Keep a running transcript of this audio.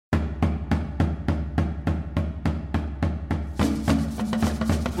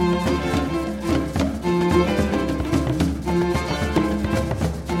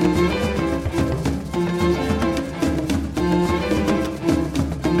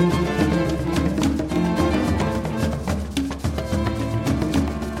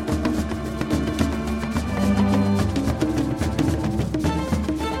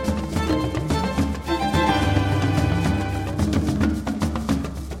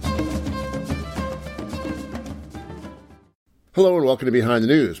Hello and welcome to Behind the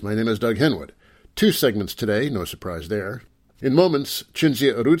News. My name is Doug Henwood. 2 segments today, no surprise there. In moments,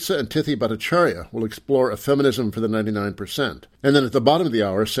 Cinzia Arruzza and Tithi Bhattacharya will explore a feminism for the 99%. And then at the bottom of the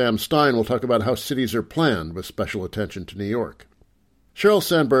hour, Sam Stein will talk about how cities are planned with special attention to New York. Sheryl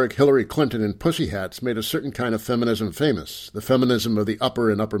Sandberg, Hillary Clinton, and Pussy Hats made a certain kind of feminism famous, the feminism of the upper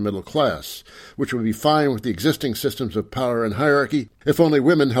and upper middle class, which would be fine with the existing systems of power and hierarchy if only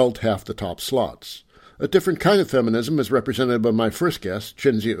women held half the top slots. A different kind of feminism is represented by my first guests,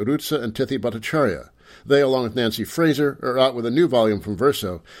 Cinzia Arruzza and Tithi Bhattacharya. They, along with Nancy Fraser, are out with a new volume from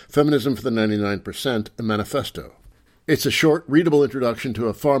Verso, Feminism for the 99%, a manifesto. It's a short, readable introduction to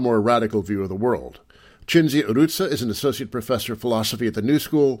a far more radical view of the world. Cinzia Arruzza is an associate professor of philosophy at the New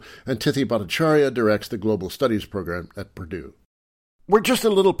School, and Tithi Bhattacharya directs the Global Studies program at Purdue. We're just a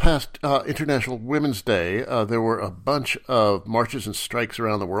little past International Women's Day. There were a bunch of marches and strikes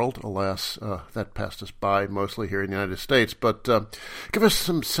around the world. Alas, that passed us by, mostly here in the United States. But give us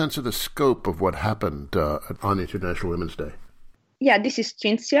some sense of the scope of what happened on International Women's Day. Yeah, this is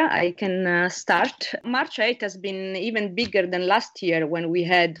Cinzia. I can start. March 8 has been even bigger than last year when we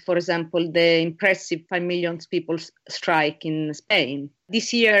had, for example, the impressive 5 million people strike in Spain.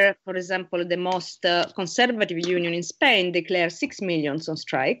 This year, for example, the most conservative union in Spain declared 6 million on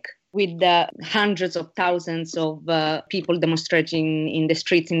strike, with hundreds of thousands of people demonstrating in the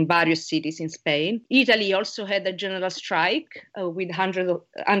streets in various cities in Spain. Italy also had a general strike with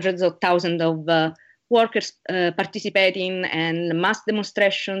hundreds of thousands of workers participating and mass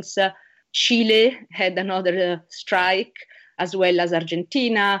demonstrations. Chile had another strike, as well as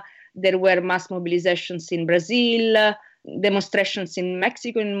Argentina. There were mass mobilizations in Brazil, demonstrations in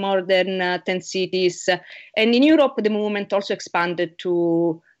Mexico in more than 10 cities. And in Europe, the movement also expanded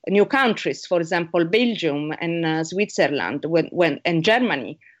to new countries. For example, Belgium and Switzerland and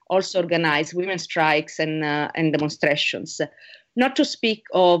Germany also organized women's strikes and demonstrations. Not to speak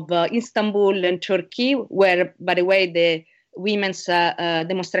of Istanbul and Turkey, where, by the way, the women's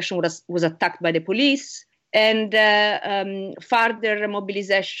demonstration was attacked by the police, and further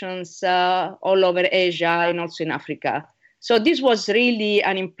mobilizations all over Asia and also in Africa. So this was really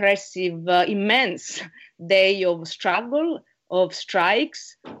an impressive, immense day of struggle, of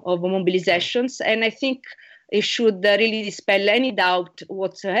strikes, of mobilizations, and I think it should really dispel any doubt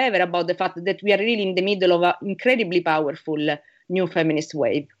whatsoever about the fact that we are really in the middle of an incredibly powerful new feminist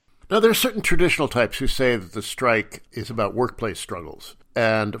wave. Now, there are certain traditional types who say that the strike is about workplace struggles.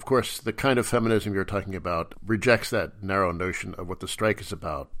 And, of course, the kind of feminism you're talking about rejects that narrow notion of what the strike is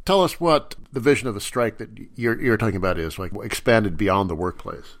about. Tell us what the vision of the strike that you're talking about is, like expanded beyond the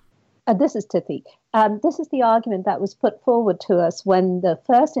workplace. This is Tithi. This is the argument that was put forward to us when the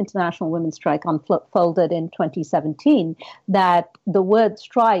first International Women's Strike unfolded in 2017, that the word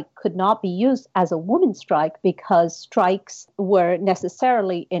strike could not be used as a women's strike because strikes were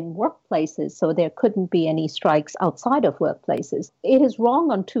necessarily in workplaces, so there couldn't be any strikes outside of workplaces. It is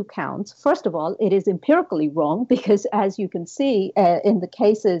wrong on 2 counts. First of all, it is empirically wrong because, as you can see in the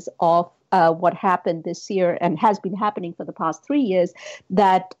cases of what happened this year and has been happening for the past 3 years,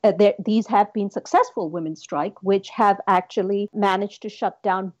 that these have been successful women's strike, which have actually managed to shut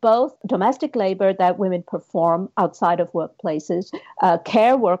down both domestic labor that women perform outside of workplaces,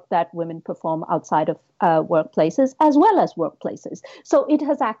 care work that women perform outside of workplaces, as well as workplaces. So it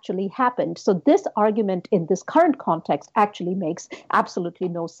has actually happened. So this argument in this current context actually makes absolutely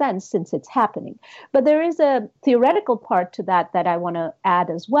no sense since it's happening. But there is a theoretical part to that I want to add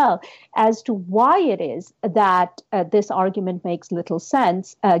as well, as to why it is that this argument makes little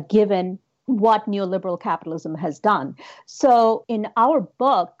sense given what neoliberal capitalism has done. So in our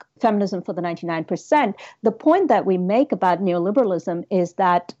book, Feminism for the 99%, the point that we make about neoliberalism is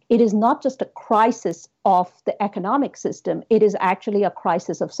that it is not just a crisis of the economic system, it is actually a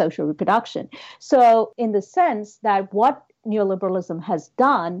crisis of social reproduction. So in the sense that what neoliberalism has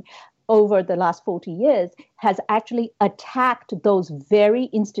done over the last 40 years has actually attacked those very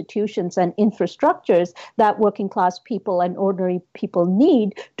institutions and infrastructures that working class people and ordinary people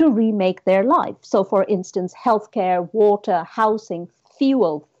need to remake their life. So, for instance, healthcare, water, housing,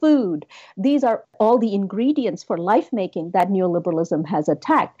 fuel, food, these are all the ingredients for life making that neoliberalism has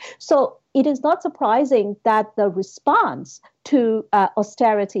attacked. So it is not surprising that the response to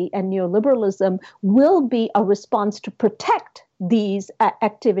austerity and neoliberalism will be a response to protect these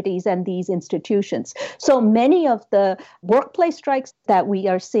activities and these institutions. So many of the workplace strikes that we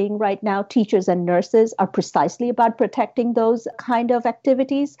are seeing right now, teachers and nurses, are precisely about protecting those kind of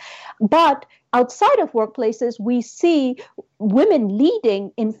activities. But outside of workplaces, we see women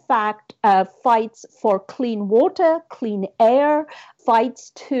leading, in fact, fights for clean water, clean air,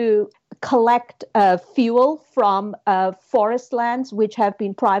 fights to collect fuel from forest lands, which have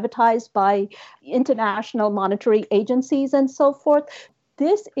been privatized by international monetary agencies and so forth.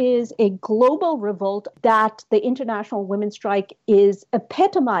 This is a global revolt that the International Women's Strike is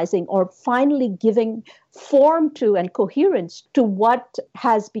epitomizing or finally giving form to and coherence to what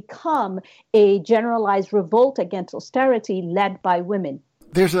has become a generalized revolt against austerity led by women.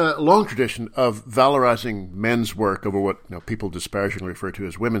 There's a long tradition of valorizing men's work over what people disparagingly refer to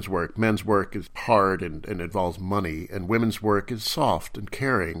as women's work. Men's work is hard and involves money, and women's work is soft and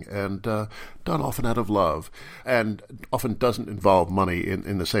caring and done often out of love, and often doesn't involve money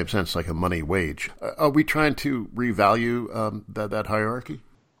in the same sense, like a money wage. Are we trying to revalue that hierarchy?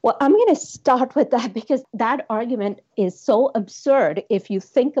 Well, I'm going to start with that because that argument is so absurd if you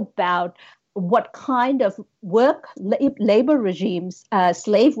think about what kind of work labor regimes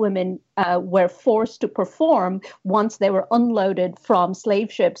slave women were forced to perform once they were unloaded from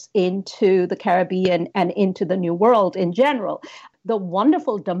slave ships into the Caribbean and into the New World in general. The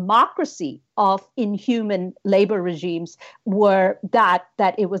wonderful democracy of inhuman labor regimes were that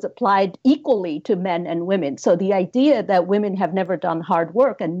it was applied equally to men and women. So the idea that women have never done hard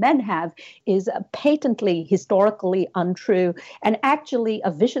work and men have is a patently historically untrue and actually a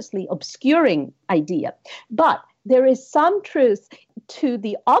viciously obscuring idea. But there is some truth to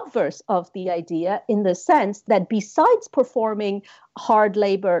the obverse of the idea in the sense that besides performing hard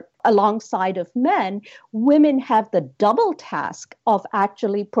labor alongside of men, women have the double task of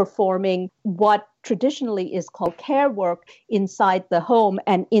actually performing what traditionally is called care work inside the home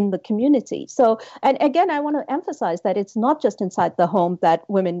and in the community. So, and again, I want to emphasize that it's not just inside the home that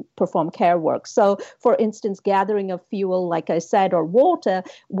women perform care work. So, for instance, gathering of fuel, like I said, or water,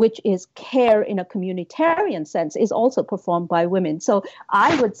 which is care in a communitarian sense, is also performed by women. So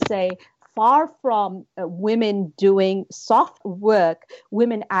I would say far from women doing soft work,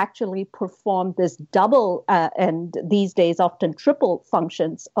 women actually perform this double and these days often triple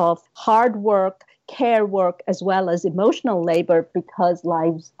functions of hard work, care work, as well as emotional labor because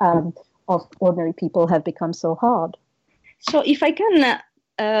lives of ordinary people have become so hard. So if I can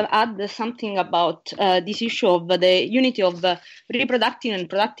add something about this issue of the unity of reproductive and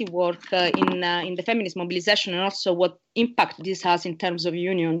productive work in the feminist mobilization, and also what impact this has in terms of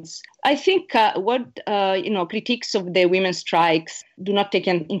unions. I think what critiques of the women's strikes do not take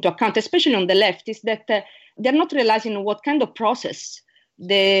into account, especially on the left, is that they're not realizing what kind of process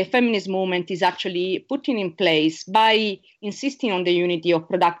the feminist movement is actually putting in place by insisting on the unity of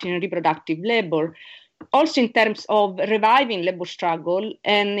productive and reproductive labor. Also in terms of reviving labor struggle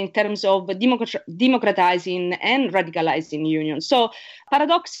and in terms of democratizing and radicalizing unions. So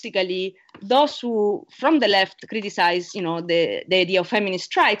paradoxically, those who from the left criticize, the idea of feminist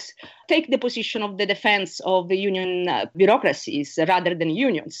strikes take the position of the defense of the union bureaucracies rather than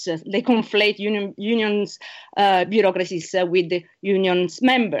unions. They conflate unions bureaucracies with the unions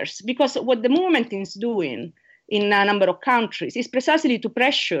members, because what the movement is doing in a number of countries is precisely to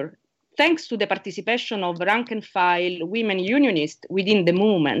pressure, thanks to the participation of rank-and-file women unionists within the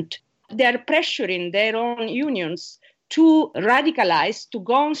movement, they are pressuring their own unions to radicalize, to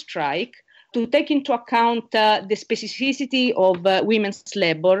go on strike, to take into account the specificity of women's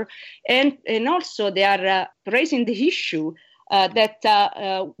labor. And also they are raising the issue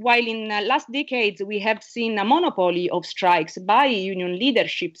that while in last decades we have seen a monopoly of strikes by union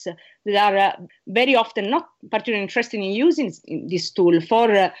leaderships that are very often not particularly interested in using this tool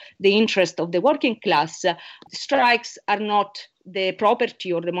for the interest of the working class, strikes are not the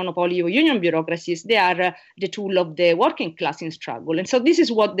property or the monopoly of union bureaucracies. They are the tool of the working class in struggle. And so this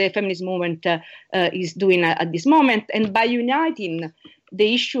is what the feminist movement is doing at this moment. And by uniting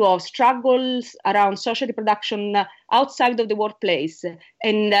the issue of struggles around social reproduction outside of the workplace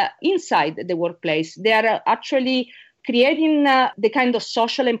and inside the workplace, they are actually creating the kind of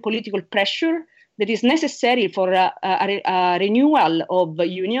social and political pressure that is necessary for a renewal of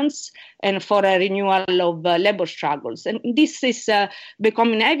unions and for a renewal of labor struggles. And this is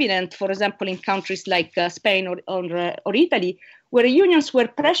becoming evident, for example, in countries like Spain or Italy, where unions were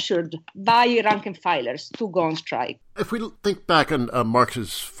pressured by rank-and-filers to go on strike. If we think back on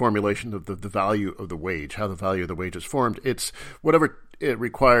Marx's formulation of the value of the wage, how the value of the wage is formed, it's whatever it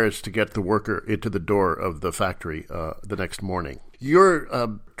requires to get the worker into the door of the factory the next morning. You're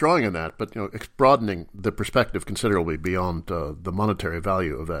drawing on that, but broadening the perspective considerably beyond the monetary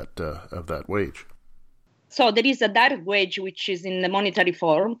value of that wage. So there is a direct wage, which is in the monetary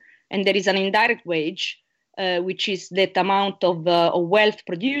form, and there is an indirect wage, which is that amount of wealth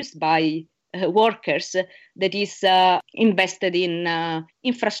produced by workers that is invested in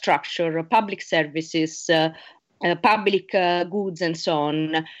infrastructure, public services, public goods, and so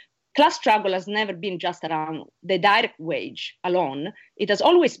on. Class struggle has never been just around the direct wage alone. It has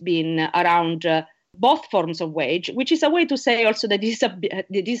always been around both forms of wage, which is a way to say also that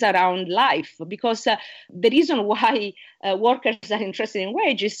it is around life, because the reason why workers are interested in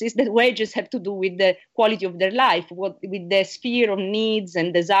wages is that wages have to do with the quality of their life, with the sphere of needs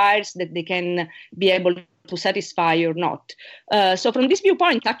and desires that they can be able to satisfy or not. So from this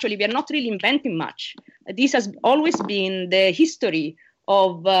viewpoint, actually, we are not really inventing much. This has always been the history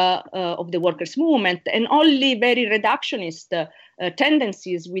of the workers' movement, and only very reductionist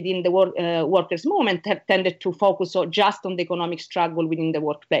tendencies within the workers' movement have tended to focus just on the economic struggle within the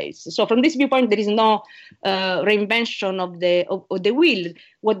workplace. So from this viewpoint, there is no reinvention of the wheel.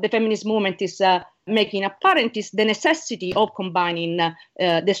 What the feminist movement is making apparent is the necessity of combining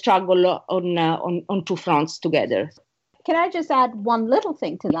the struggle on two fronts together. Can I just add one little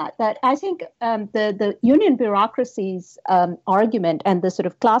thing to that? That I think the union bureaucracy's argument and the sort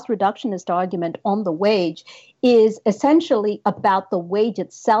of class reductionist argument on the wage is essentially about the wage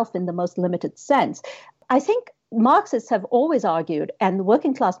itself in the most limited sense. I think Marxists have always argued, and the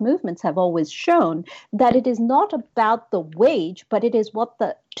working class movements have always shown, that it is not about the wage, but it is what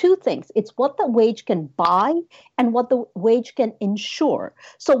the two things. It's what the wage can buy and what the wage can ensure.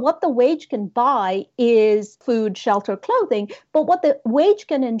 So what the wage can buy is food, shelter, clothing, but what the wage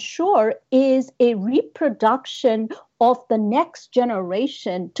can ensure is a reproduction of the next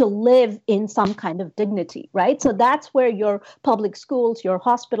generation to live in some kind of dignity, right? So that's where your public schools, your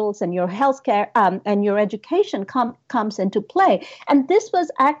hospitals, and your healthcare and your education comes into play. And this was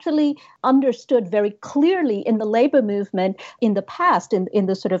actually understood very clearly in the labor movement in the past, in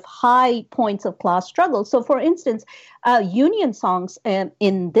the sort of high points of class struggle. So, for instance, union songs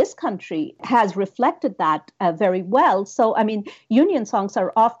in this country has reflected that very well. So, I mean, union songs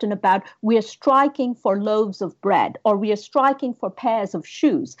are often about we're striking for loaves of bread, or we are striking for pairs of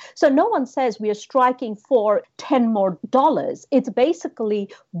shoes. So no one says we are striking for $10 more. It's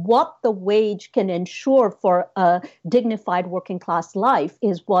basically what the wage can ensure for a dignified working class life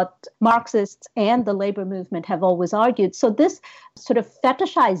is what Marxists and the labor movement have always argued. So this sort of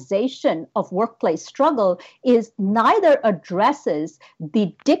fetishization of workplace struggle is neither addresses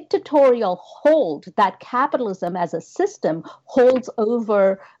the dictatorial hold that capitalism as a system holds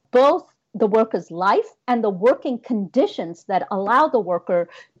over both the worker's life and the working conditions that allow the worker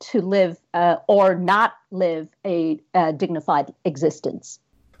to live or not live a dignified existence.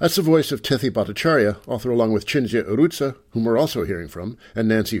 That's the voice of Tithi Bhattacharya, author along with Cinzia Arruzza, whom we're also hearing from, and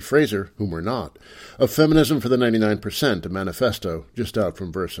Nancy Fraser, whom we're not, of Feminism for the 99%, a manifesto just out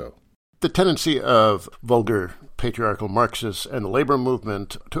from Verso. The tendency of vulgar patriarchal Marxists and the labor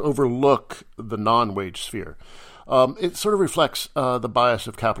movement to overlook the non-wage sphere. It sort of reflects the bias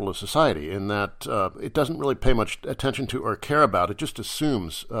of capitalist society in that it doesn't really pay much attention to or care about. It just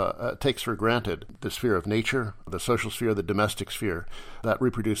assumes, takes for granted the sphere of nature, the social sphere, the domestic sphere that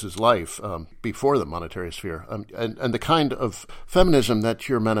reproduces life before the monetary sphere. And the kind of feminism that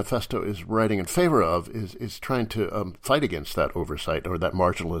your manifesto is writing in favor of is trying to fight against that oversight or that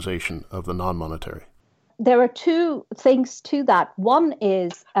marginalization of the non-monetary. There are two things to that. One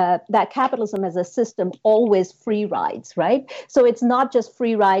is that capitalism as a system always free rides, right? So it's not just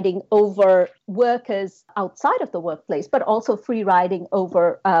free riding over workers outside of the workplace, but also free riding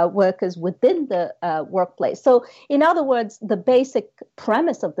over workers within the workplace. So in other words, the basic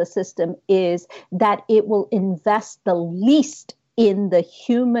premise of the system is that it will invest the least in the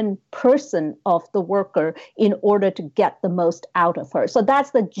human person of the worker in order to get the most out of her. So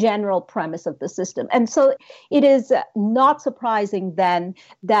that's the general premise of the system. And so it is not surprising then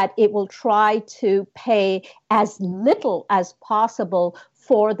that it will try to pay as little as possible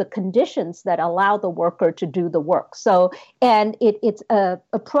for the conditions that allow the worker to do the work. So, and its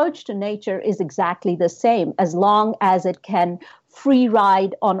approach to nature is exactly the same, as long as it can free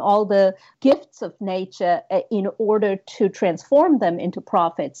ride on all the gifts of nature in order to transform them into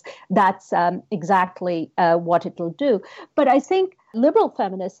profits. That's exactly what it will do. But I think liberal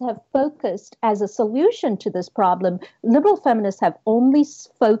feminists have focused as a solution to this problem. Liberal feminists have only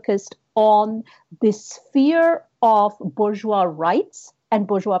focused on the sphere of bourgeois rights and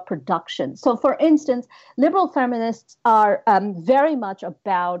bourgeois production. So, for instance, liberal feminists are very much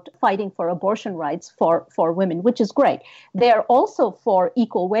about fighting for abortion rights for women, which is great. They're also for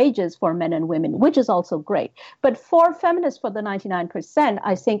equal wages for men and women, which is also great. But for feminists for the 99%,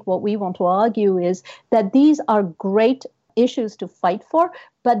 I think what we want to argue is that these are great issues to fight for,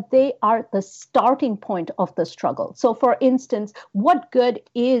 but they are the starting point of the struggle. So, for instance, what good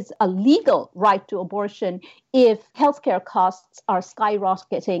is a legal right to abortion if healthcare costs are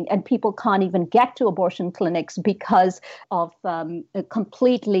skyrocketing and people can't even get to abortion clinics because of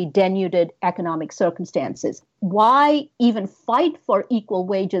completely denuded economic circumstances? Why even fight for equal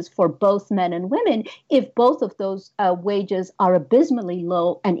wages for both men and women if both of those wages are abysmally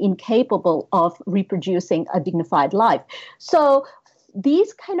low and incapable of reproducing a dignified life? So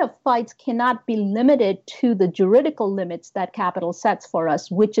these kind of fights cannot be limited to the juridical limits that capital sets for us,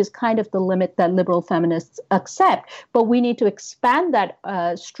 which is kind of the limit that liberal feminists accept. But we need to expand that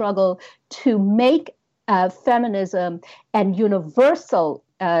struggle to make feminism an universal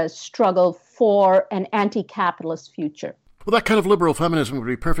struggle for an anti-capitalist future. Well, that kind of liberal feminism would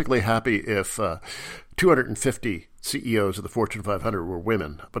be perfectly happy if 250 CEOs of the Fortune 500 were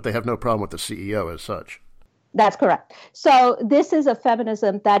women, but they have no problem with the CEO as such. That's correct. So this is a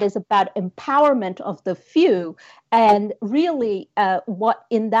feminism that is about empowerment of the few. And really, what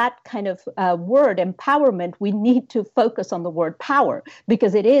in that kind of word, empowerment, we need to focus on the word power,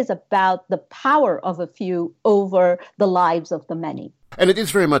 because it is about the power of a few over the lives of the many. And it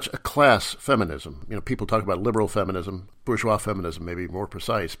is very much a class feminism. You know, people talk about liberal feminism, bourgeois feminism, maybe more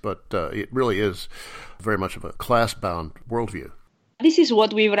precise, but it really is very much of a class-bound worldview. This is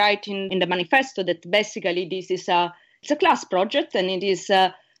what we write in the manifesto, that basically this is it's a class project, and it is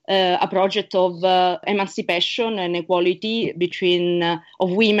a project of emancipation and equality between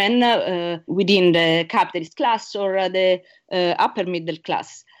of women within the capitalist class or the upper middle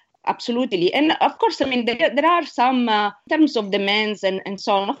class. Absolutely. And of course, I mean, there are some in terms of demands and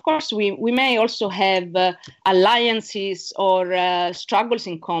so on. Of course, we may also have alliances or struggles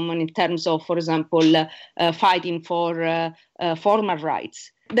in common in terms of, for example, fighting for formal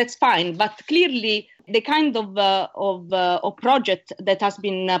rights. That's fine. But clearly, the kind of project that has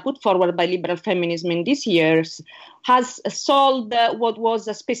been put forward by liberal feminism in these years has solved what was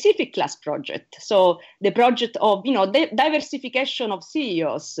a specific class project. So the project of, the diversification of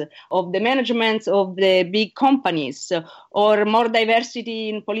CEOs, of the management of the big companies, or more diversity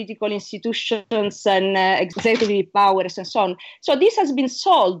in political institutions and executive powers and so on. So this has been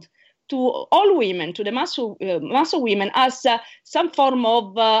solved to all women, to the mass of women, as some form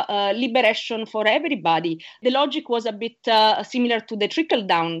of liberation for everybody. The logic was a bit similar to the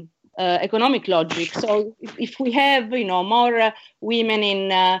trickle-down economic logic. So if we have, more women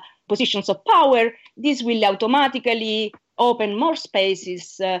in positions of power, this will automatically open more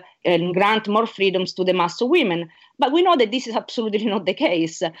spaces and grant more freedoms to the mass of women. But we know that this is absolutely not the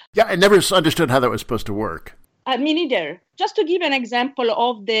case. Yeah, I never understood how that was supposed to work. Me neither. Just to give an example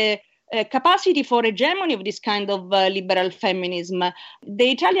of the capacity for hegemony of this kind of liberal feminism,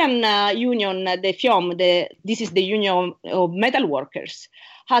 the Italian union, the FIOM, this is the Union of Metal Workers,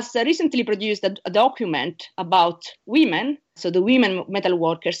 has recently produced a document about women, so the women metal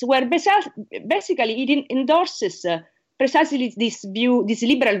workers, where basically it endorses precisely this view, this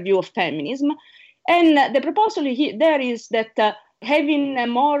liberal view of feminism. And the proposal there is that having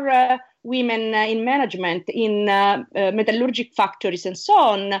more women in management in metallurgic factories and so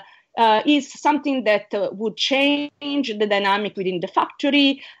on is something that would change the dynamic within the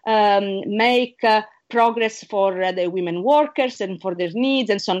factory, make progress for the women workers and for their needs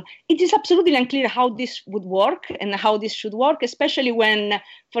and so on. It is absolutely unclear how this would work and how this should work, especially when,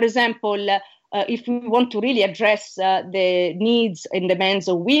 for example, if we want to really address the needs and demands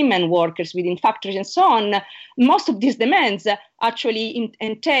of women workers within factories and so on, most of these demands actually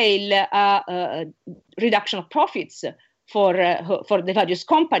entail reduction of profits for the various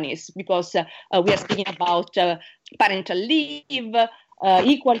companies, because we are speaking about parental leave,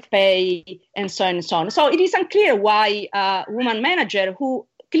 equal pay, and so on and so on. So it is unclear why a woman manager who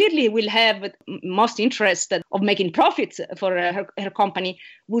clearly will have most interest of making profits for her company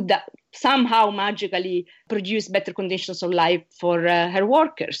would somehow magically produce better conditions of life for her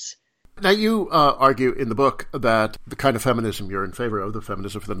workers. Now, you argue in the book that the kind of feminism you're in favor of, the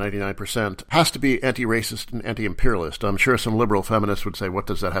feminism for the 99%, has to be anti-racist and anti-imperialist. I'm sure some liberal feminists would say, what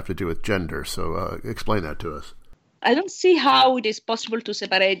does that have to do with gender? So explain that to us. I don't see how it is possible to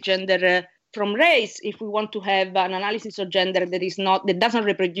separate gender from race if we want to have an analysis of gender that doesn't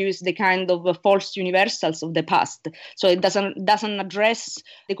reproduce the kind of false universals of the past. So it doesn't address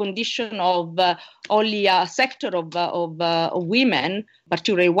the condition of only a sector of women,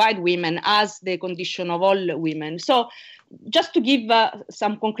 particularly white women, as the condition of all women. So just to give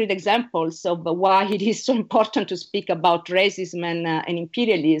some concrete examples of why it is so important to speak about racism and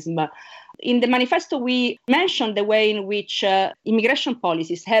imperialism. In the manifesto, we mentioned the way in which immigration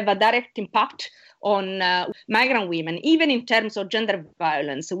policies have a direct impact on migrant women, even in terms of gender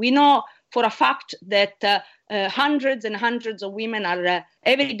violence. We know for a fact that hundreds and hundreds of women are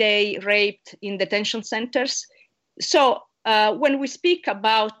every day raped in detention centers. So when we speak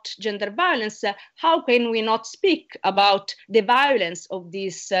about gender violence, how can we not speak about the violence of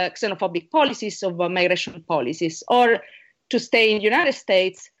these xenophobic policies, of migration policies? Or to stay in the United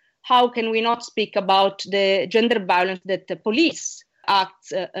States, how can we not speak about the gender violence that the police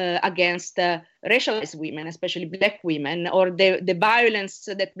act against racialized women, especially Black women, or the violence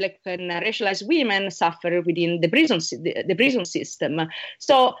that Black and racialized women suffer within the prison system?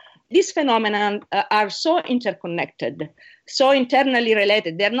 So these phenomena are so interconnected, so internally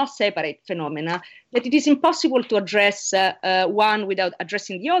related. They're not separate phenomena, that it is impossible to address one without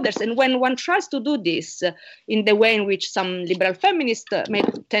addressing the others. And when one tries to do this in the way in which some liberal feminists may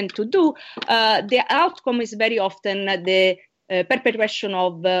tend to do, the outcome is very often the perpetuation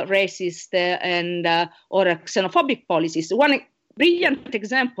of racist and or xenophobic policies. One brilliant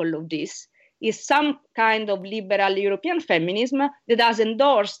example of this is some kind of liberal European feminism that has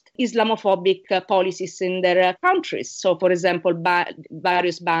endorsed Islamophobic policies in their countries. So, for example,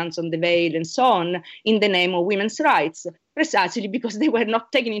 various bans on the veil and so on in the name of women's rights, precisely because they were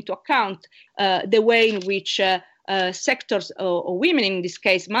not taking into account the way in which sectors of women, in this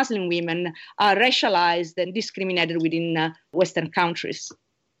case Muslim women, are racialized and discriminated within Western countries.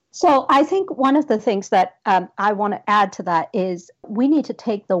 So I think one of the things that I want to add to that is we need to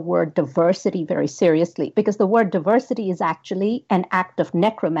take the word diversity very seriously, because the word diversity is actually an act of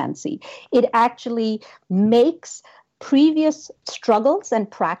necromancy. It actually makes previous struggles and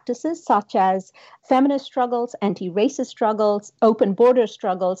practices such as feminist struggles, anti-racist struggles, open border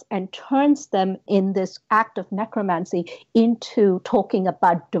struggles, and turns them in this act of necromancy into talking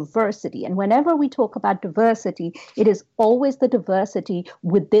about diversity. And whenever we talk about diversity, it is always the diversity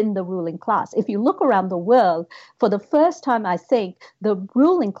within the ruling class. If you look around the world, for the first time, I think the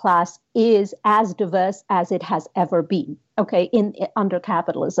ruling class is as diverse as it has ever been, okay, under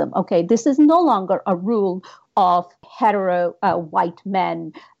capitalism. Okay, this is no longer a rule of hetero white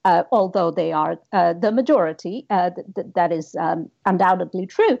men, although they are the majority. That is undoubtedly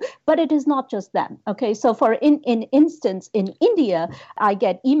true, but it is not just them. Okay, so for instance, in India, I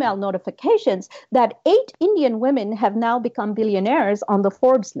get email notifications that 8 Indian women have now become billionaires on the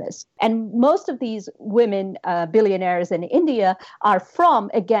Forbes list. And most of these women, billionaires in India, are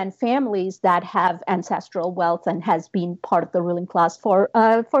from, again, families that have ancestral wealth and has been part of the ruling class for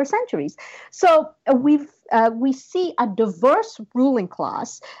centuries. So we see a diverse ruling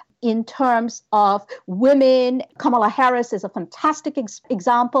class in terms of women. Kamala Harris is a fantastic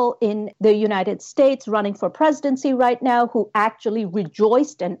example in the United States, running for presidency right now, who actually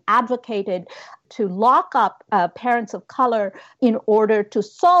rejoiced and advocated to lock up parents of color in order to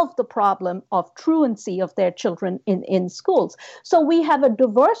solve the problem of truancy of their children in schools. So we have a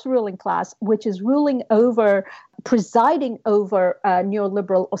diverse ruling class, which is presiding over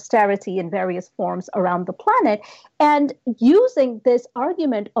neoliberal austerity in various forms around the planet, and using this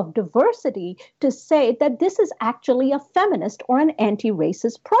argument of diversity to say that this is actually a feminist or an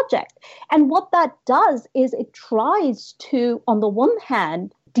anti-racist project. And what that does is it tries to, on the one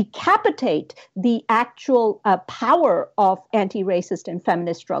hand, decapitate the actual power of anti-racist and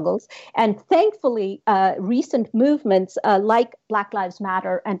feminist struggles. And thankfully, recent movements like Black Lives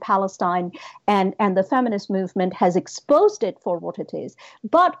Matter and Palestine and the feminist movement has exposed it for what it is.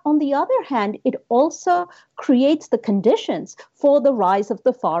 But on the other hand, it also creates the conditions for the rise of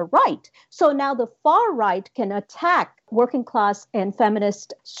the far right. So now the far right can attack working class and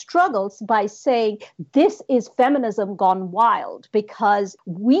feminist struggles by saying this is feminism gone wild, because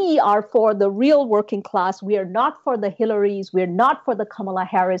we are for the real working class. We are not for the Hillarys. We're not for the Kamala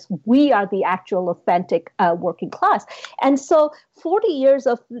Harris. We are the actual authentic working class. And so 40 years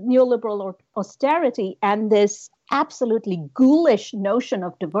of neoliberal austerity and this absolutely ghoulish notion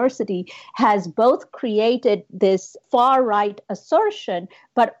of diversity has both created this far-right assertion,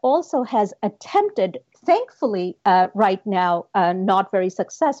 but also has attempted, thankfully, right now, not very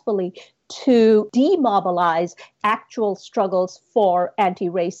successfully, to demobilize actual struggles for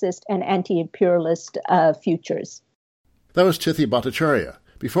anti-racist and anti-imperialist futures. That was Tithi Bhattacharya.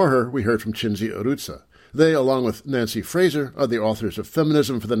 Before her, we heard from Cinzia Arruzza. They, along with Nancy Fraser, are the authors of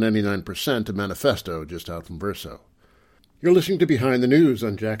Feminism for the 99%, a manifesto just out from Verso. You're listening to Behind the News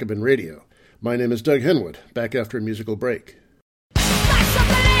on Jacobin Radio. My name is Doug Henwood, back after a musical break.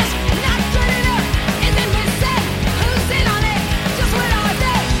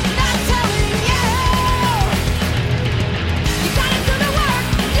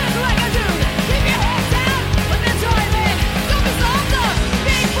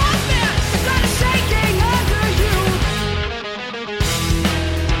 Shake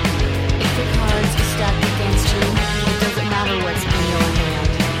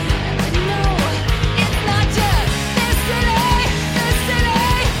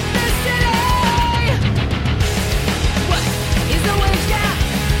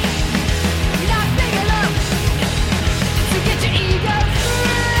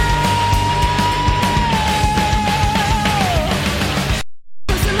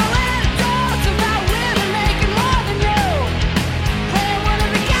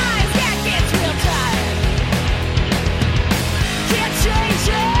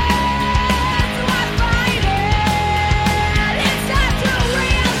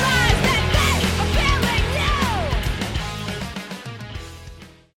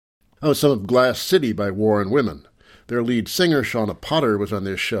Oh, some of Glass City by War and Women. Their lead singer, Shauna Potter, was on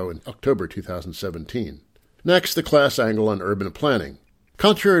this show in October 2017. Next, the class angle on urban planning.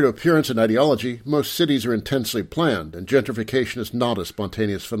 Contrary to appearance and ideology, most cities are intensely planned, and gentrification is not a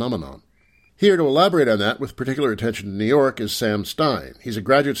spontaneous phenomenon. Here to elaborate on that with particular attention to New York is Sam Stein. He's a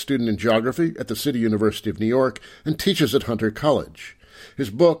graduate student in geography at the City University of New York and teaches at Hunter College.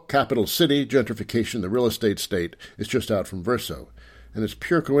 His book, Capital City, Gentrification in the Real Estate State, is just out from Verso, and it's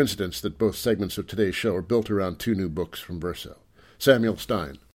pure coincidence that both segments of today's show are built around two new books from Verso. Samuel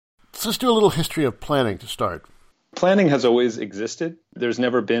Stein. Let's do a little history of planning to start. Planning has always existed. There's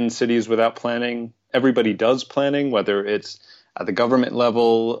never been cities without planning. Everybody does planning, whether it's at the government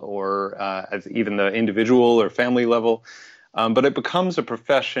level or at even the individual or family level. But it becomes a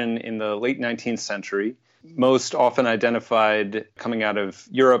profession in the late 19th century, most often identified coming out of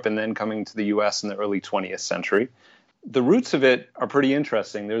Europe and then coming to the U.S. in the early 20th century. The roots of it are pretty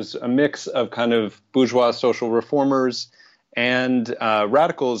interesting. There's a mix of kind of bourgeois social reformers and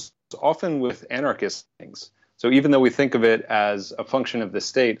radicals, often with anarchist things. So even though we think of it as a function of the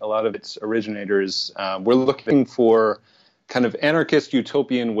state, a lot of its originators were looking for kind of anarchist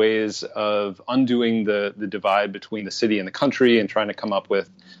utopian ways of undoing the divide between the city and the country and trying to come up with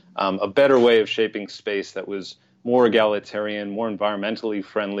a better way of shaping space that was more egalitarian, more environmentally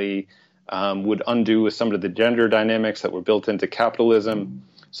friendly, would undo some of the gender dynamics that were built into capitalism.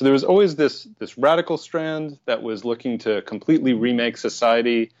 So there was always this radical strand that was looking to completely remake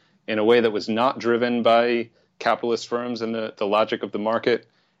society in a way that was not driven by capitalist firms and the logic of the market.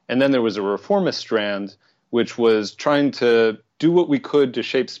 And then there was a reformist strand, which was trying to do what we could to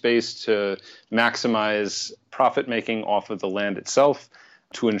shape space to maximize profit making off of the land itself,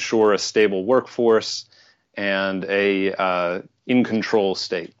 to ensure a stable workforce and a in-control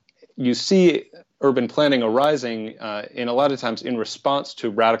state. You see urban planning arising in a lot of times in response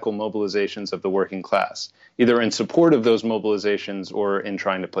to radical mobilizations of the working class, either in support of those mobilizations or in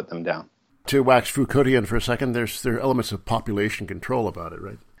trying to put them down. To wax Foucauldian for a second, there are elements of population control about it,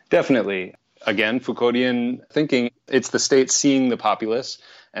 right? Definitely. Again, Foucauldian thinking, it's the state seeing the populace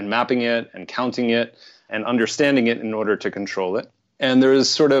and mapping it and counting it and understanding it in order to control it. And there is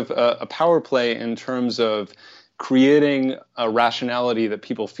sort of a power play in terms of creating a rationality that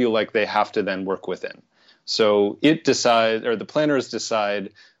people feel like they have to then work within. So the planners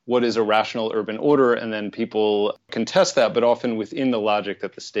decide what is a rational urban order, and then people contest that, but often within the logic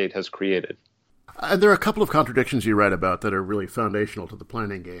that the state has created. There are a couple of contradictions you write about that are really foundational to the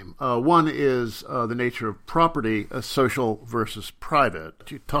planning game. One is the nature of property, social versus private.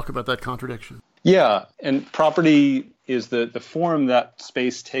 Could you talk about that contradiction? Yeah, and property is the form that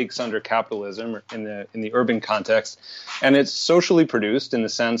space takes under capitalism in the urban context, and it's socially produced in the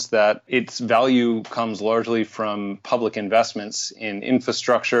sense that its value comes largely from public investments in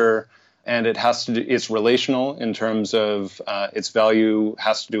infrastructure, and it's relational in terms of its value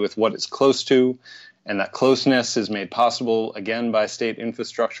has to do with what it's close to, and that closeness is made possible again by state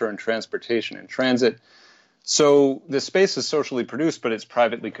infrastructure and transportation and transit. So the space is socially produced, but it's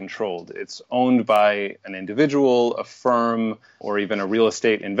privately controlled. It's owned by an individual, a firm, or even a real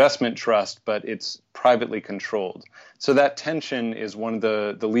estate investment trust, but it's privately controlled. So that tension is one of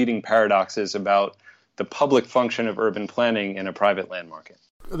the leading paradoxes about the public function of urban planning in a private land market.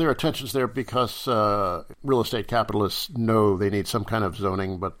 There are tensions there because real estate capitalists know they need some kind of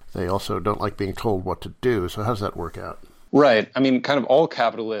zoning, but they also don't like being told what to do. So how does that work out? Right. I mean, kind of all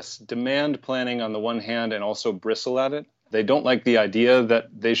capitalists demand planning on the one hand and also bristle at it. They don't like the idea that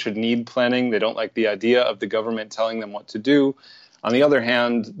they should need planning. They don't like the idea of the government telling them what to do. On the other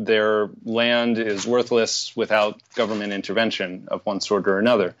hand, their land is worthless without government intervention of one sort or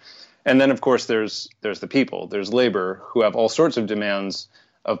another. And then, of course, there's the people. There's labor who have all sorts of demands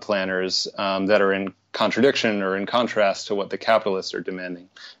of planners that are in contradiction or in contrast to what the capitalists are demanding.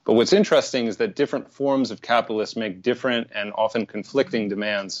 But what's interesting is that different forms of capitalists make different and often conflicting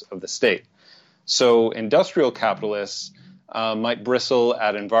demands of the state. So industrial capitalists might bristle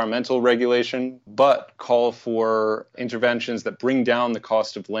at environmental regulation, but call for interventions that bring down the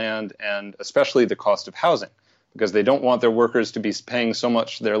cost of land and especially the cost of housing, because they don't want their workers to be paying so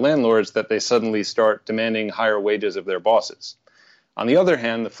much to their landlords that they suddenly start demanding higher wages of their bosses. On the other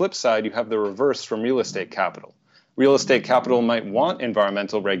hand, the flip side, you have the reverse from real estate capital. Real estate capital might want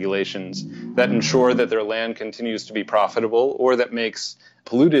environmental regulations that ensure that their land continues to be profitable or that makes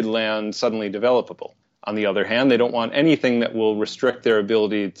polluted land suddenly developable. On the other hand, they don't want anything that will restrict their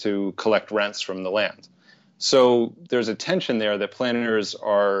ability to collect rents from the land. So there's a tension there that planners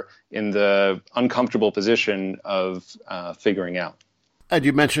are in the uncomfortable position of figuring out. And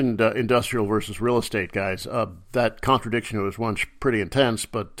you mentioned industrial versus real estate, guys. That contradiction was once pretty intense,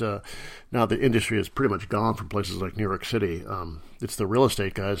 but now the industry is pretty much gone from places like New York City. It's the real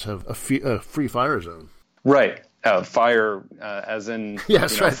estate guys have a free fire zone. Right. Fire, as in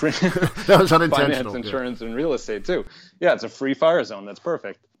yes, right. That was unintentional. Finance, insurance, and real estate too. Yeah, it's a free fire zone. That's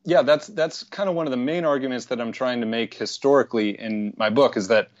perfect. Yeah, that's kind of one of the main arguments that I'm trying to make historically in my book is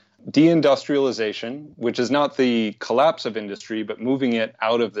that deindustrialization, which is not the collapse of industry, but moving it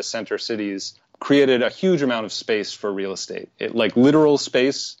out of the center cities, created a huge amount of space for real estate. Like literal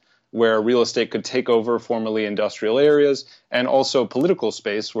space where real estate could take over formerly industrial areas, and also political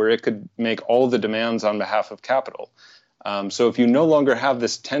space where it could make all the demands on behalf of capital. So if you no longer have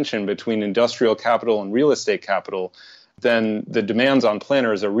this tension between industrial capital and real estate capital, then the demands on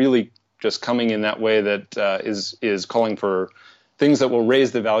planners are really just coming in that way that is calling for things that will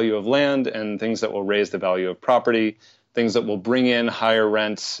raise the value of land and things that will raise the value of property, things that will bring in higher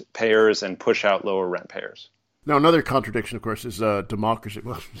rent payers and push out lower rent payers. Now, another contradiction, of course, is democracy.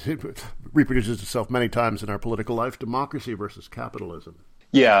 Well, it reproduces itself many times in our political life, democracy versus capitalism.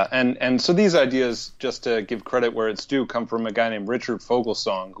 Yeah, and so these ideas, just to give credit where it's due, come from a guy named Richard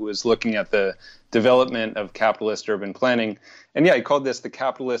Fogelsong, who is looking at the development of capitalist urban planning. And yeah, he called this the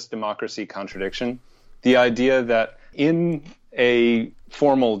capitalist democracy contradiction. The idea that in a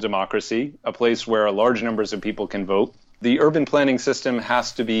formal democracy, a place where large numbers of people can vote, the urban planning system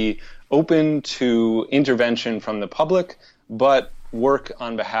has to be open to intervention from the public, but work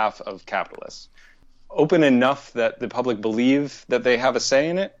on behalf of capitalists. Open enough that the public believe that they have a say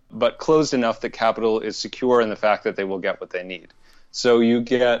in it, but closed enough that capital is secure in the fact that they will get what they need. So you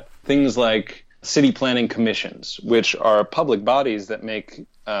get things like city planning commissions, which are public bodies that make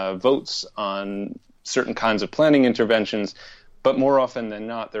votes on certain kinds of planning interventions, but more often than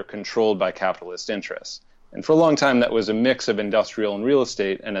not, they're controlled by capitalist interests. And for a long time, that was a mix of industrial and real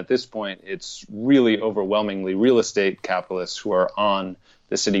estate. And at this point, it's really overwhelmingly real estate capitalists who are on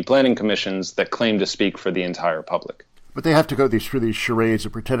the city planning commissions that claim to speak for the entire public. But they have to go through these charades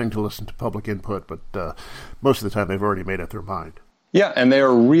of pretending to listen to public input, but most of the time they've already made up their mind. Yeah, and they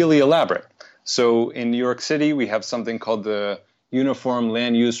are really elaborate. So in New York City, we have something called the Uniform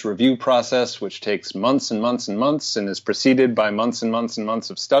Land Use Review process, which takes months and months and months and is preceded by months and months and months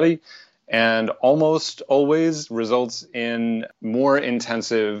of study, and almost always results in more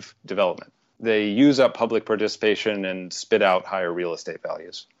intensive development. They use up public participation and spit out higher real estate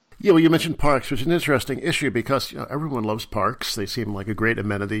values. Yeah, well, you mentioned parks, which is an interesting issue because everyone loves parks. They seem like a great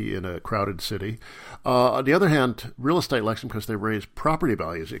amenity in a crowded city. On the other hand, real estate likes them because they raise property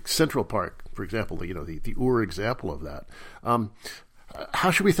values. Like Central Park, for example, the Ur example of that.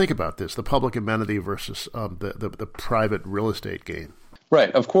 How should we think about this, the public amenity versus the private real estate gain?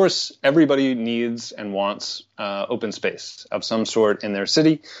 Right. Of course, everybody needs and wants open space of some sort in their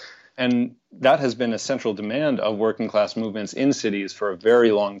city. And that has been a central demand of working class movements in cities for a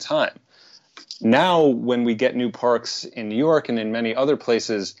very long time. Now, when we get new parks in New York and in many other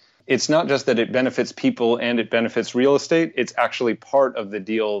places, it's not just that it benefits people and it benefits real estate. It's actually part of the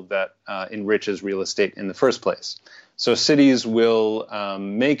deal that enriches real estate in the first place. So cities will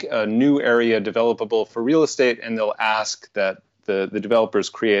make a new area developable for real estate, and they'll ask that the developers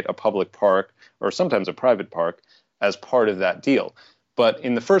create a public park or sometimes a private park as part of that deal. But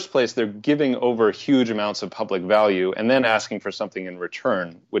in the first place, they're giving over huge amounts of public value and then asking for something in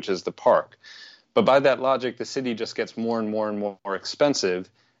return, which is the park. But by that logic, the city just gets more and more and more expensive,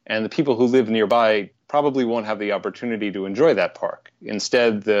 and the people who live nearby probably won't have the opportunity to enjoy that park.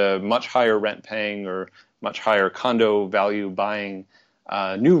 Instead, the much higher rent paying or much higher condo value buying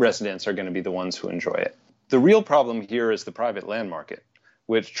new residents are going to be the ones who enjoy it. The real problem here is the private land market,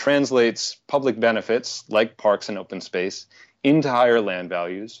 which translates public benefits like parks and open space into higher land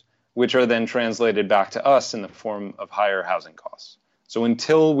values, which are then translated back to us in the form of higher housing costs. So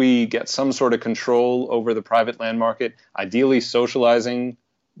until we get some sort of control over the private land market, ideally socializing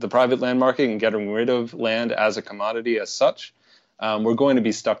the private land market and getting rid of land as a commodity as such, we're going to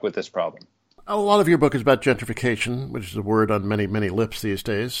be stuck with this problem. A lot of your book is about gentrification, which is a word on many, many lips these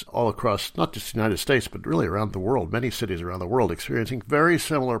days, all across not just the United States, but really around the world. Many cities around the world experiencing very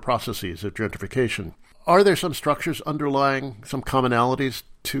similar processes of gentrification. Are there some structures underlying some commonalities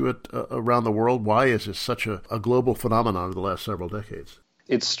to it around the world? Why is this such a global phenomenon over the last several decades?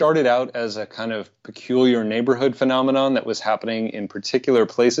 It started out as a kind of peculiar neighborhood phenomenon that was happening in particular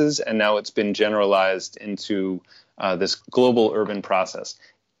places, and now it's been generalized into this global urban process.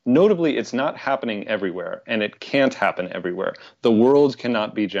 Notably, it's not happening everywhere, and it can't happen everywhere. The world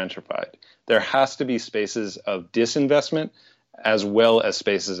cannot be gentrified. There has to be spaces of disinvestment as well as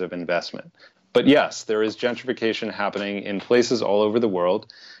spaces of investment. But yes, there is gentrification happening in places all over the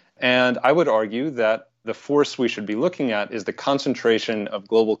world. And I would argue that the force we should be looking at is the concentration of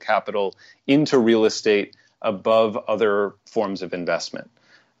global capital into real estate above other forms of investment.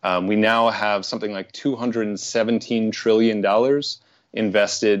 We now have something like $217 trillion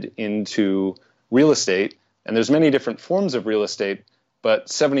invested into real estate. And there's many different forms of real estate, but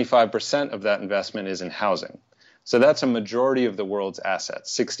 75% of that investment is in housing. So that's a majority of the world's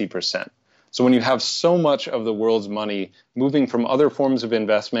assets, 60%. So when you have so much of the world's money moving from other forms of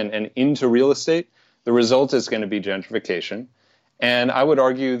investment and into real estate, the result is going to be gentrification. And I would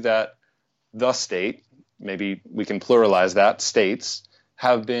argue that the state, maybe we can pluralize that, states,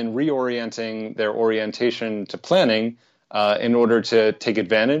 have been reorienting their orientation to planning in order to take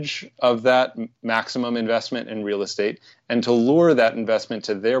advantage of that maximum investment in real estate and to lure that investment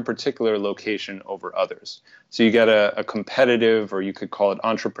to their particular location over others. So you get a competitive, or you could call it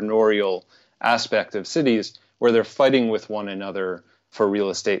entrepreneurial, aspect of cities where they're fighting with one another for real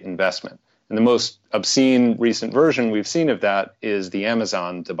estate investment. And the most obscene recent version we've seen of that is the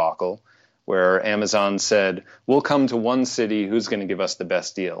Amazon debacle, where Amazon said, we'll come to one city who's going to give us the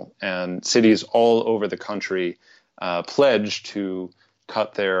best deal. And cities all over the country pledged to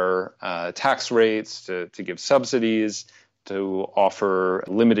cut their tax rates, to give subsidies, to offer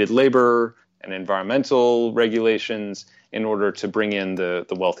limited labor and environmental regulations in order to bring in the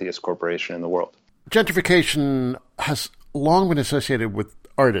wealthiest corporation in the world. Gentrification has long been associated with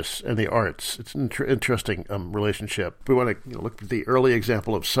artists and the arts. It's an interesting relationship. We want to look at the early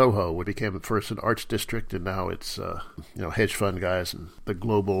example of Soho, which became first an arts district, and now it's hedge fund guys and the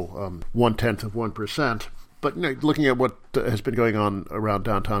global 0.1%. But looking at what has been going on around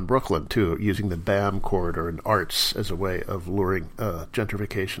downtown Brooklyn, too, using the BAM corridor and arts as a way of luring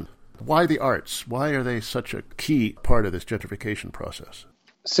gentrification. Why the arts? Why are they such a key part of this gentrification process?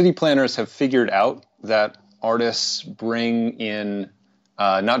 City planners have figured out that artists bring in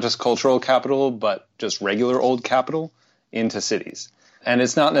not just cultural capital, but just regular old capital into cities. And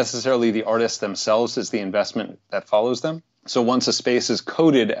it's not necessarily the artists themselves, it's the investment that follows them. So once a space is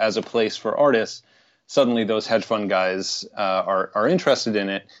coded as a place for artists, suddenly those hedge fund guys are interested in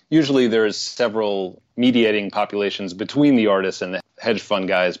it. Usually there's several mediating populations between the artists and the hedge fund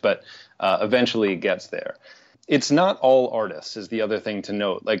guys, but eventually it gets there. It's not all artists is the other thing to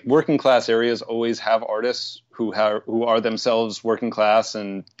note. Like working class areas always have artists who are themselves working class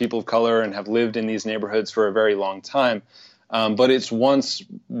and people of color and have lived in these neighborhoods for a very long time. But it's once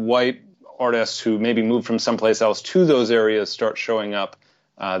white artists who maybe moved from someplace else to those areas start showing up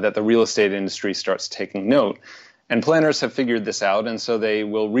that the real estate industry starts taking note. And planners have figured this out, and so they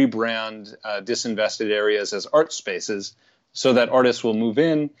will rebrand disinvested areas as art spaces so that artists will move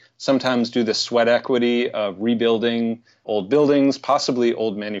in, sometimes do the sweat equity of rebuilding old buildings, possibly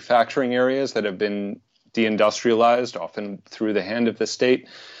old manufacturing areas that have been deindustrialized, often through the hand of the state.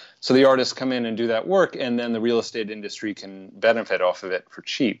 So the artists come in and do that work, and then the real estate industry can benefit off of it for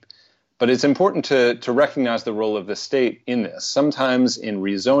cheap. But it's important to recognize the role of the state in this, sometimes in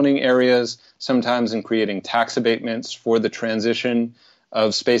rezoning areas, sometimes in creating tax abatements for the transition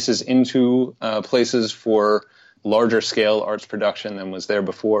of spaces into places for larger scale arts production than was there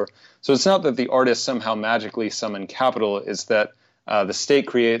before. So it's not that the artists somehow magically summon capital, it's that the state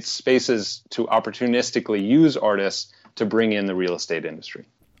creates spaces to opportunistically use artists to bring in the real estate industry.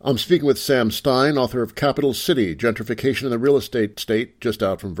 I'm speaking with Sam Stein, author of Capital City, Gentrification in the Real Estate State, just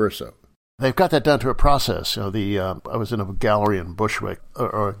out from Verso. They've got that down to a process. I was in a gallery in Bushwick,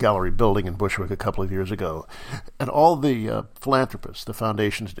 or a gallery building in Bushwick a couple of years ago, and all the philanthropists, the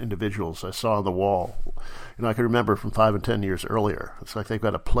foundations, individuals I saw on the wall, I can remember from 5 and 10 years earlier. It's like they've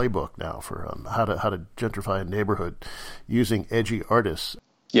got a playbook now for how to gentrify a neighborhood using edgy artists.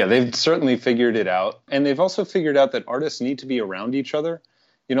 Yeah, they've certainly figured it out, and they've also figured out that artists need to be around each other.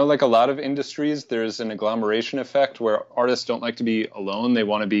 Like a lot of industries, there's an agglomeration effect where artists don't like to be alone. They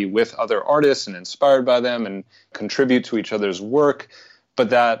want to be with other artists and inspired by them and contribute to each other's work.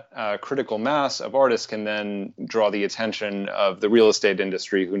 But that critical mass of artists can then draw the attention of the real estate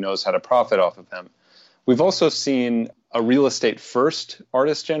industry, who knows how to profit off of them. We've also seen a real estate first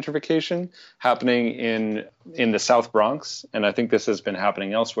artist gentrification happening in the South Bronx. And I think this has been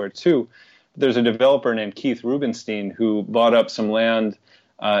happening elsewhere too. There's a developer named Keith Rubenstein who bought up some land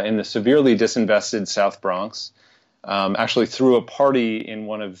in the severely disinvested South Bronx, actually threw a party in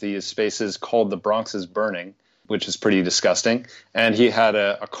one of these spaces called The Bronx is Burning, which is pretty disgusting. And he had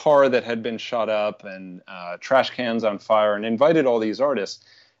a car that had been shot up and trash cans on fire and invited all these artists.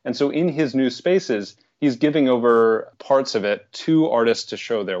 And so in his new spaces, he's giving over parts of it to artists to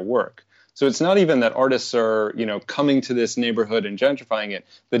show their work. So it's not even that artists are, coming to this neighborhood and gentrifying it.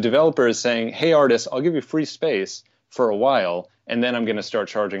 The developer is saying, hey, artists, I'll give you free space for a while, and then I'm going to start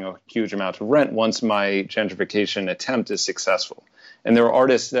charging a huge amount of rent once my gentrification attempt is successful. And there are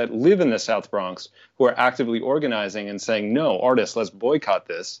artists that live in the South Bronx who are actively organizing and saying, no, artists, let's boycott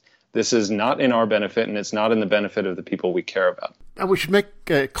this. This is not in our benefit, and it's not in the benefit of the people we care about. And we should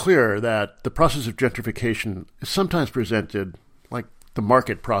make clear that the process of gentrification is sometimes presented like the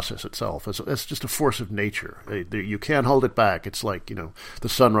market process itself as just a force of nature. You can't hold it back. It's like, the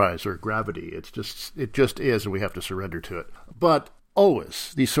sunrise or gravity. It just is, and we have to surrender to it. But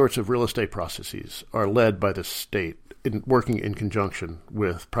always, these sorts of real estate processes are led by the state working in conjunction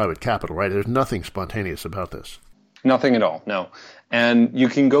with private capital, right? There's nothing spontaneous about this. Nothing at all, no. And you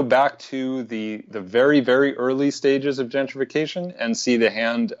can go back to the very, very early stages of gentrification and see the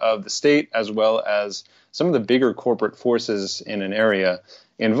hand of the state as well as some of the bigger corporate forces in an area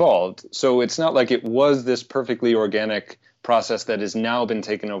involved. So it's not like it was this perfectly organic process that has now been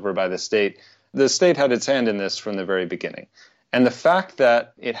taken over by the state. The state had its hand in this from the very beginning. And the fact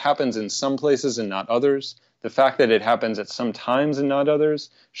that it happens in some places and not others, the fact that it happens at some times and not others,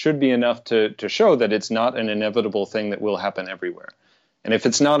 should be enough to show that it's not an inevitable thing that will happen everywhere. And if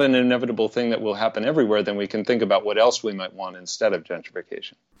it's not an inevitable thing that will happen everywhere, then we can think about what else we might want instead of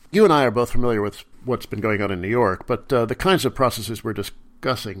gentrification. You and I are both familiar with what's been going on in New York, but the kinds of processes we're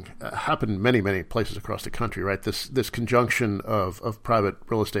discussing happen in many, many places across the country, right? This conjunction of private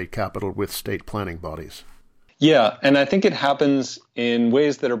real estate capital with state planning bodies. Yeah, and I think it happens in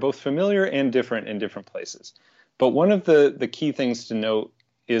ways that are both familiar and different in different places. But one of the key things to note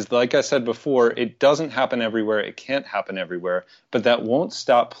is, like I said before, it doesn't happen everywhere, it can't happen everywhere, but that won't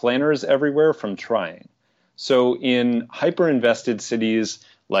stop planners everywhere from trying. So in hyper-invested cities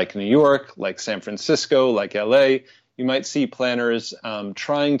like New York, like San Francisco, like LA, you might see planners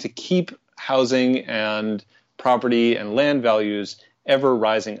trying to keep housing and property and land values ever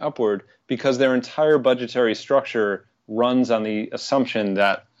rising upward because their entire budgetary structure runs on the assumption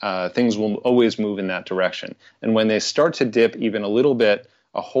that things will always move in that direction. And when they start to dip even a little bit,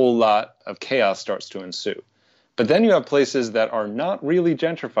 a whole lot of chaos starts to ensue. But then you have places that are not really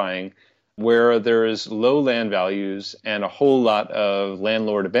gentrifying, where there is low land values and a whole lot of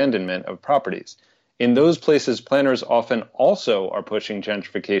landlord abandonment of properties. In those places, planners often also are pushing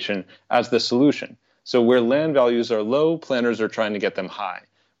gentrification as the solution. So where land values are low, planners are trying to get them high.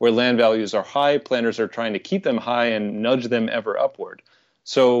 Where land values are high, planners are trying to keep them high and nudge them ever upward.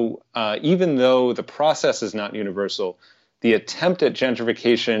 So even though the process is not universal, the attempt at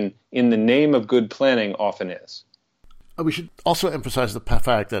gentrification in the name of good planning often is. We should also emphasize the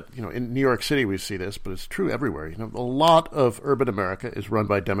fact that, in New York City we see this, but it's true everywhere. A lot of urban America is run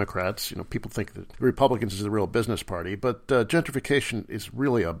by Democrats. People think that Republicans is the real business party, but gentrification is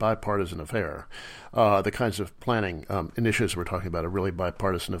really a bipartisan affair. The kinds of planning initiatives we're talking about are really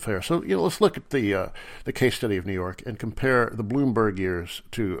bipartisan affair. So, let's look at the case study of New York and compare the Bloomberg years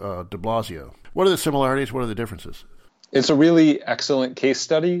to de Blasio. What are the similarities? What are the differences? It's a really excellent case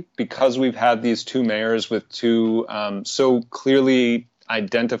study because we've had these two mayors with two so clearly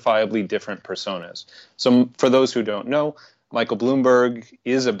identifiably different personas. So for those who don't know, Michael Bloomberg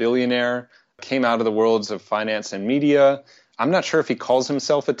is a billionaire, came out of the worlds of finance and media. I'm not sure if he calls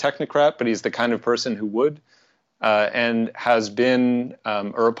himself a technocrat, but he's the kind of person who would, and has been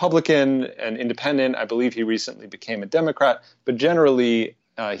a Republican, an independent. I believe he recently became a Democrat, but generally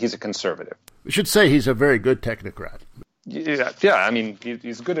he's a conservative. We should say he's a very good technocrat. Yeah, I mean,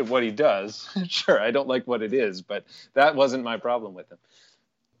 he's good at what he does. Sure, I don't like what it is, but that wasn't my problem with him.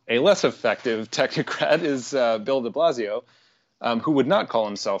 A less effective technocrat is Bill de Blasio, who would not call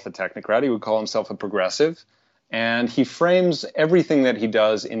himself a technocrat. He would call himself a progressive. And he frames everything that he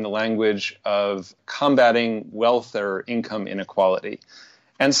does in the language of combating wealth or income inequality.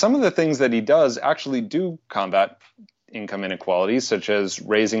 And some of the things that he does actually do combat income inequality, such as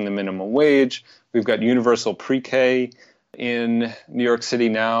raising the minimum wage. We've got universal pre-K in New York City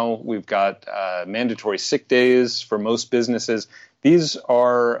now. We've got mandatory sick days for most businesses. These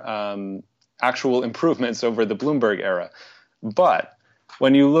are actual improvements over the Bloomberg era. But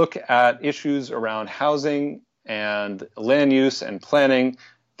when you look at issues around housing and land use and planning,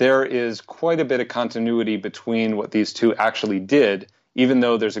 there is quite a bit of continuity between what these two actually did, even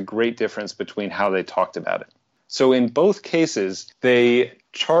though there's a great difference between how they talked about it. So in both cases, they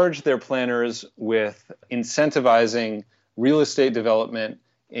charged their planners with incentivizing real estate development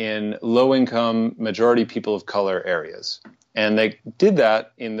in low-income, majority people of color areas. And they did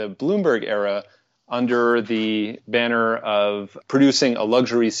that in the Bloomberg era under the banner of producing a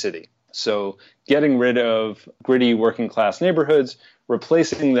luxury city. So getting rid of gritty working-class neighborhoods,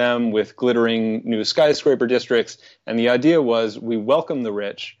 replacing them with glittering new skyscraper districts. And the idea was we welcome the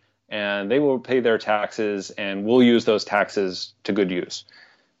rich and they will pay their taxes and we'll use those taxes to good use.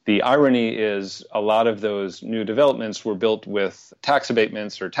 The irony is a lot of those new developments were built with tax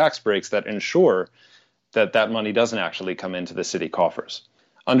abatements or tax breaks that ensure that that money doesn't actually come into the city coffers.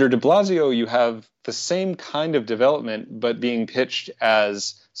 Under de Blasio, you have the same kind of development, but being pitched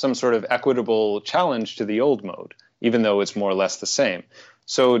as some sort of equitable challenge to the old mode, even though it's more or less the same.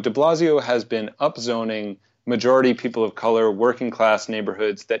 So de Blasio has been upzoning majority people of color, working class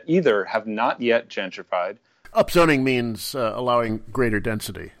neighborhoods that either have not yet gentrified. Upzoning means allowing greater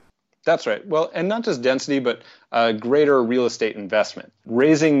density. That's right. Well, and not just density, but greater real estate investment.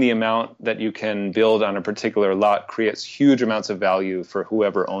 Raising the amount that you can build on a particular lot creates huge amounts of value for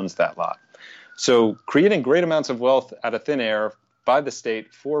whoever owns that lot. So creating great amounts of wealth out of thin air by the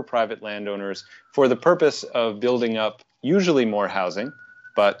state for private landowners for the purpose of building up usually more housing,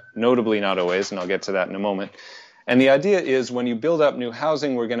 but notably not always, and I'll get to that in a moment. And the idea is when you build up new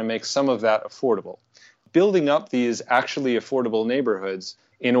housing, we're going to make some of that affordable. Building up these actually affordable neighborhoods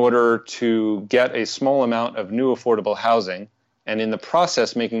in order to get a small amount of new affordable housing, and in the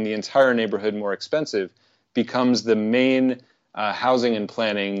process making the entire neighborhood more expensive, becomes the main housing and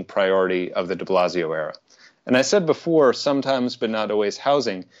planning priority of the de Blasio era. And I said before, sometimes but not always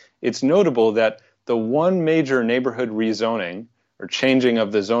housing. It's notable that the one major neighborhood rezoning or changing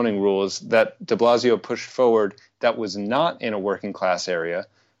of the zoning rules that de Blasio pushed forward that was not in a working class area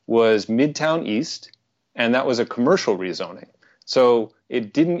was Midtown East, and that was a commercial rezoning. So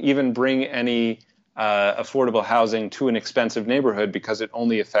it didn't even bring any affordable housing to an expensive neighborhood because it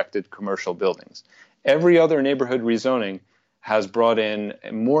only affected commercial buildings. Every other neighborhood rezoning has brought in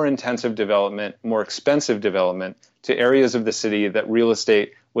more intensive development, more expensive development to areas of the city that real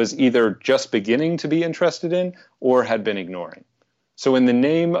estate was either just beginning to be interested in or had been ignoring. So in the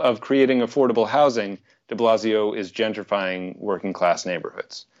name of creating affordable housing, de Blasio is gentrifying working class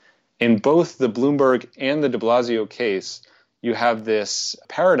neighborhoods. In both the Bloomberg and the de Blasio case, you have this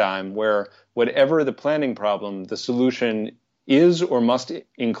paradigm where whatever the planning problem, the solution is or must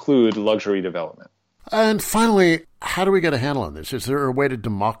include luxury development. And finally, how do we get a handle on this? Is there a way to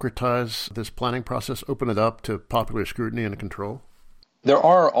democratize this planning process, open it up to popular scrutiny and control? There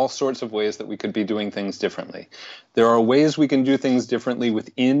are all sorts of ways that we could be doing things differently. There are ways we can do things differently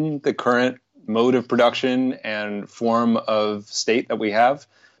within the current mode of production and form of state that we have.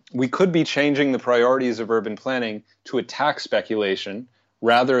 We could be changing the priorities of urban planning to attack speculation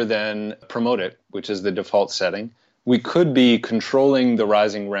rather than promote it, which is the default setting. We could be controlling the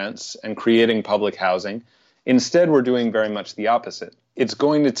rising rents and creating public housing. Instead, we're doing very much the opposite. It's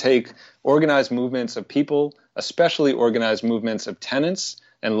going to take organized movements of people, especially organized movements of tenants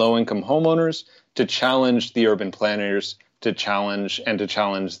and low-income homeowners, to challenge the urban planners, to challenge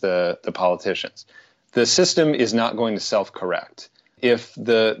the politicians. The system is not going to self-correct. If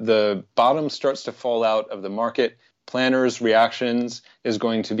the bottom starts to fall out of the market, planners' reactions is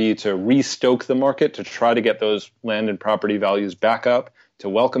going to be to restoke the market, to try to get those land and property values back up, to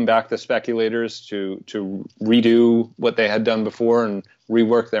welcome back the speculators, to redo what they had done before and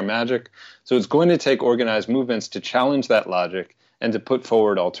rework their magic. So it's going to take organized movements to challenge that logic and to put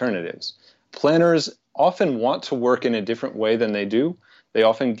forward alternatives. Planners often want to work in a different way than they do. They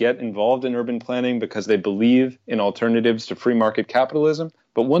often get involved in urban planning because they believe in alternatives to free market capitalism.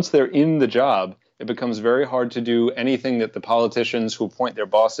 But once they're in the job, it becomes very hard to do anything that the politicians who appoint their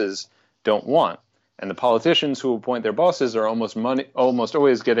bosses don't want. And the politicians who appoint their bosses are almost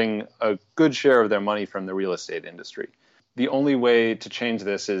always getting a good share of their money from the real estate industry. The only way to change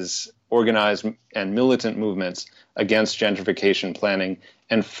this is organized and militant movements against gentrification planning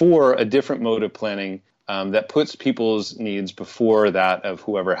and for a different mode of planning that puts people's needs before that of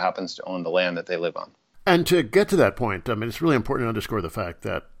whoever happens to own the land that they live on. And to get to that point, I mean, it's really important to underscore the fact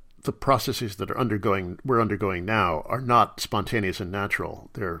that the processes that we're undergoing now are not spontaneous and natural.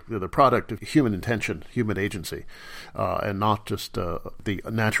 They're the product of human intention, human agency, and not just the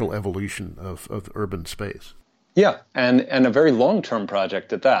natural evolution of urban space. Yeah, and a very long-term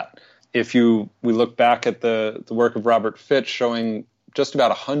project at that. If we look back at the work of Robert Fitch showing just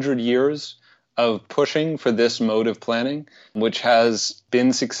about 100 years of pushing for this mode of planning, which has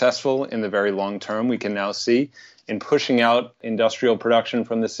been successful in the very long term, we can now see, in pushing out industrial production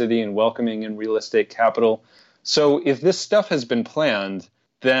from the city and welcoming in real estate capital. So if this stuff has been planned,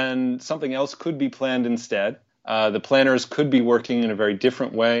 then something else could be planned instead. The planners could be working in a very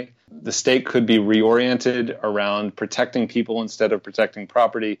different way. The state could be reoriented around protecting people instead of protecting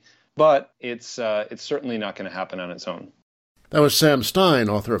property, but it's certainly not going to happen on its own. That was Sam Stein,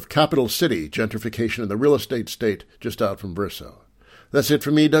 author of Capital City, Gentrification in the Real Estate State, just out from Verso. That's it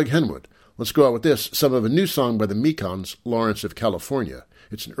for me, Doug Henwood. Let's go out with this, some of a new song by the Mekons, Lawrence of California.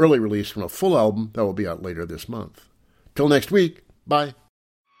 It's an early release from a full album that will be out later this month. Till next week, bye.